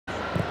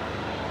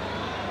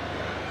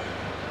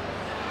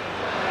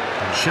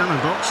Shannon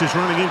Box is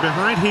running in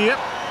behind here.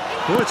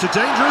 Oh, it's a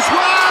dangerous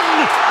one!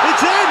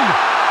 It's in!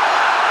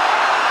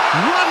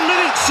 1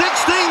 minute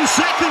 16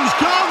 seconds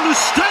gone, the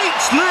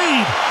States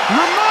lead,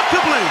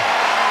 remarkably.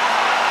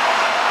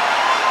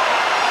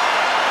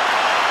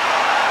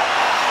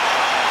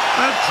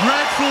 A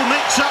dreadful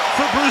mix-up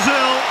for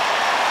Brazil.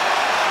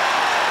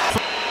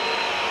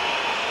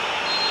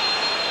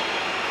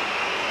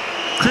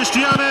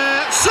 Cristiano,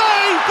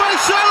 saved by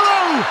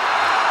Solo!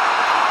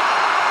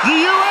 The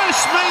US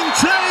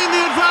maintain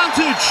the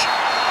advantage.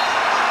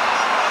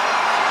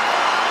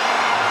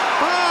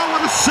 Oh,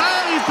 what a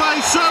save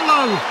by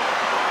Solo!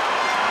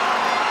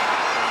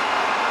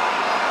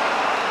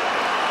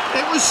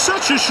 It was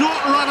such a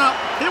short run-up.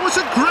 It was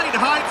a great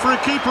height for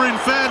a keeper, in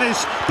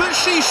fairness, but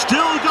she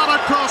still got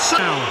across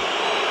now.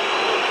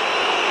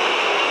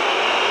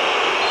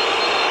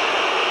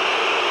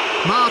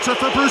 Marta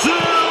for Brazil.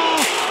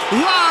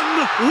 1-1.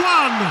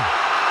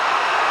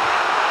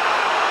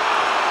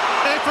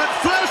 If at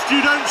first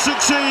you don't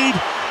succeed,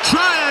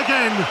 try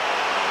again.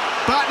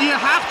 But you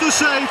have to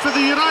say, for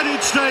the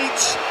United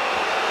States,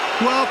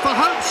 well, for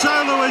Hope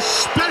Solo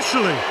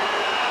especially,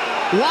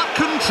 what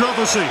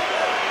controversy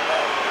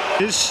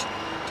is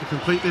to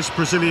complete this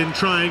Brazilian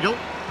triangle.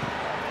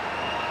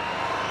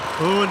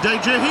 Oh, and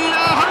danger here.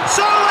 Hope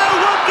Solo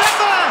won't get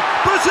there.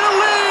 Brazil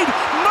lead.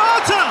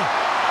 Marta.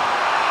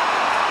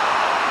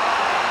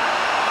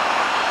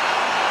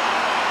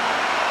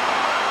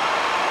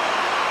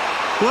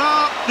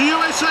 Well, the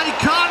USA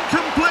can't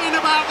complain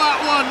about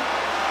that one.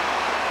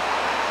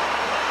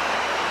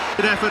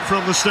 Good effort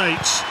from the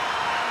States.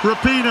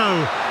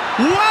 Rapinoe.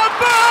 One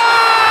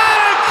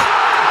back!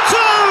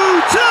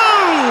 2-2!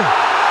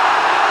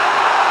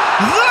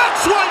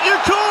 That's what you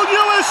call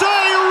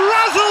USA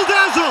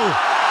razzle-dazzle!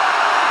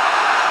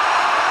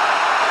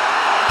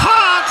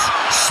 Heart,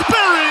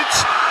 spirit!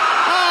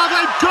 Oh,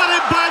 they've got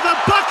it by the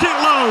bucket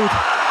load!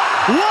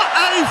 What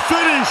a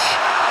finish!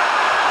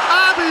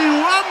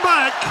 Abby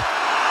Wambach!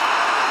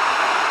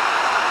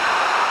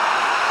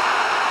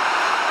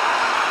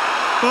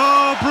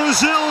 Oh,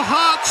 Brazil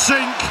heart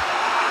sink,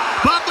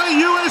 but the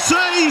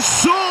USA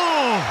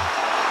soar!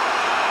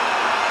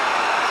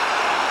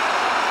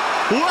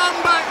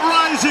 Wambach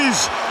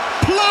rises,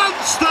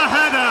 plants the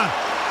header.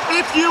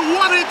 If you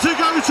want it to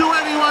go to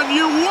anyone,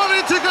 you want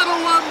it to go to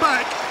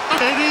Wambach.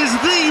 It is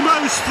the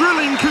most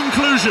thrilling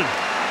conclusion.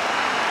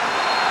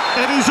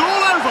 It is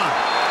all over,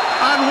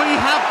 and we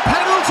have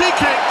penalty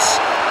kicks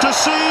to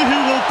see who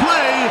will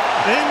play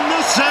in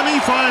the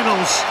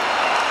semi-finals.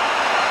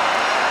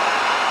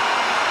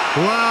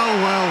 Well,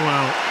 well,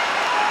 well.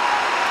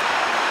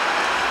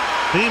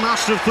 He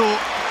must have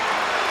thought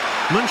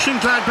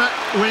Mönchengladbach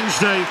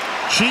Wednesday.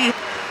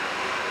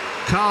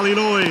 Carly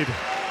Lloyd.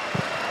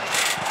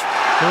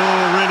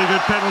 Oh, really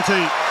good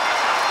penalty.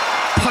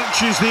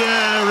 Punches the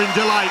air in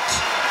delight.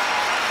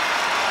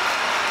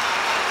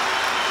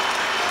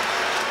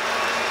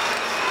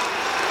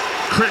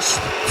 Crisp,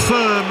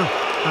 firm,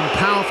 and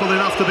powerful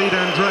enough to beat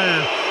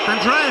Andrea.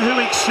 Andrea, who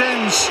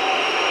extends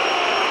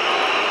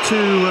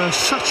to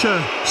such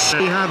a...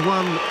 He had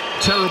one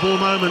terrible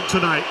moment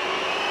tonight.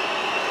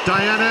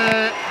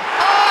 Diana.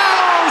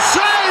 Oh,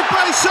 saved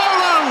by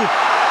Solo!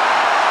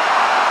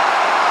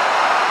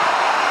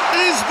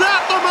 Is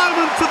that the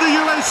moment for the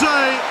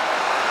USA?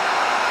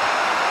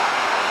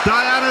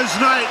 Diana's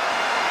night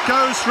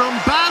goes from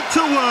bad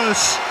to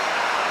worse.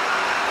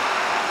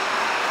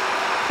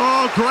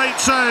 Oh, great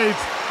save.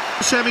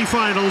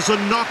 Semi-finals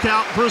and knock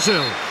out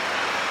Brazil.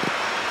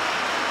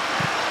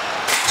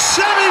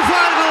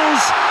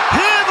 Semi-finals,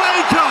 here they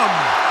come.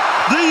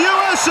 The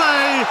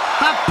USA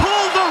have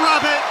pulled the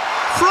rabbit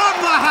from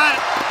the hat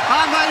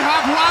and they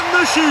have won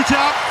the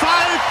shootout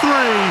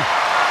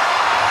 5-3.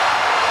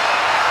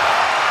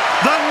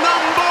 The #1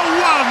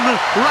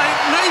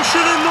 ranked nation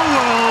in the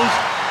world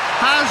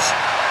has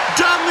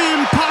done the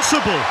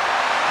impossible.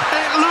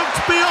 It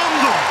looked beyond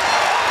them.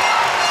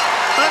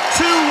 At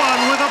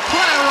 2-1 with a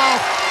player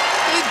off,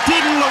 it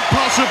didn't look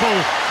possible,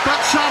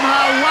 but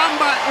somehow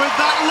Wambach with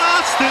that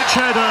last-ditch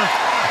header,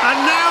 and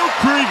now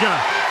Krieger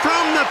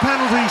from the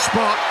penalty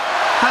spot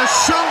has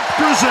sunk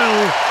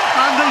Brazil,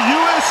 and the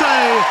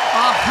USA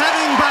are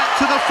heading back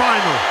to the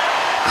final.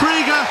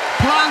 Krieger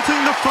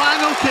planting the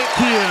final kick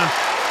here.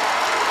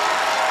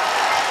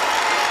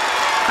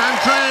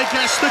 Andrea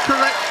gets the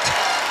correct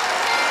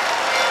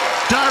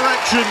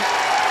direction,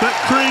 but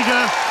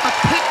Krieger, a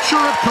picture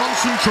of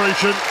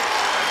concentration.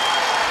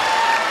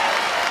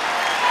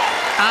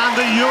 And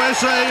the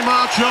USA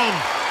march on.